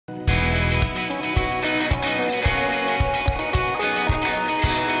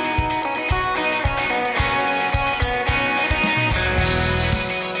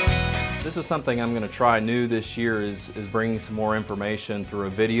is something I'm going to try new this year is bringing some more information through a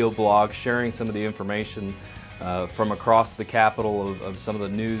video blog, sharing some of the information from across the Capitol of some of the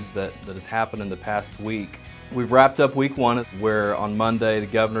news that has happened in the past week. We've wrapped up week one, where on Monday the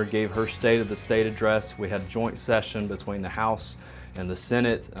governor gave her State of the State address. We had a joint session between the House and the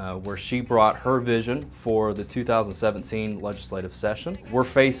Senate where she brought her vision for the 2017 legislative session. We're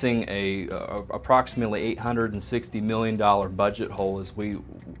facing a approximately $860 million budget hole as we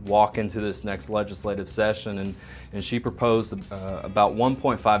walk into this next legislative session, and she proposed about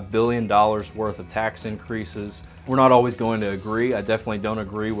 $1.5 billion worth of tax increases. We're not always going to agree. I definitely don't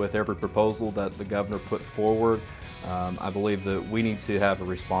agree with every proposal that the governor put forward. I believe that we need to have a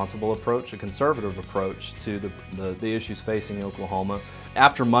responsible approach, a conservative approach to the issues facing Oklahoma.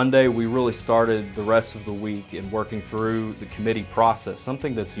 After Monday, we really started the rest of the week in working through the committee process,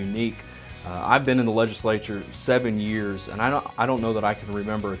 something that's unique. I've been in the legislature 7 years, and I don't know that I can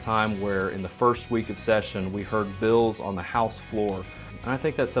remember a time where in the first week of session we heard bills on the House floor. And I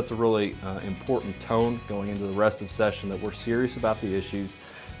think that sets a really important tone going into the rest of session, that we're serious about the issues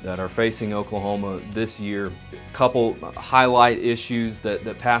that are facing Oklahoma this year. A couple highlight issues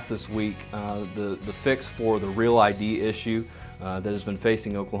that passed this week. The fix for the Real ID issue that has been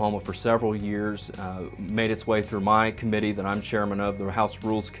facing Oklahoma for several years made its way through my committee that I'm chairman of, the House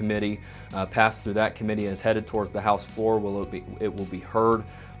Rules Committee, passed through that committee and is headed towards the House floor. It will be heard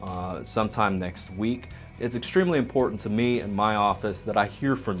sometime next week. It's extremely important to me and my office that I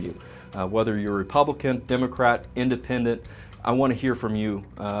hear from you, whether you're Republican, Democrat, Independent. I want to hear from you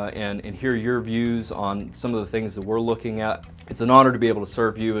and hear your views on some of the things that we're looking at. It's an honor to be able to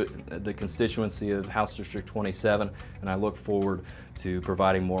serve you at the constituency of House District 27, and I look forward to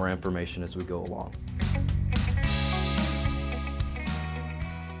providing more information as we go along.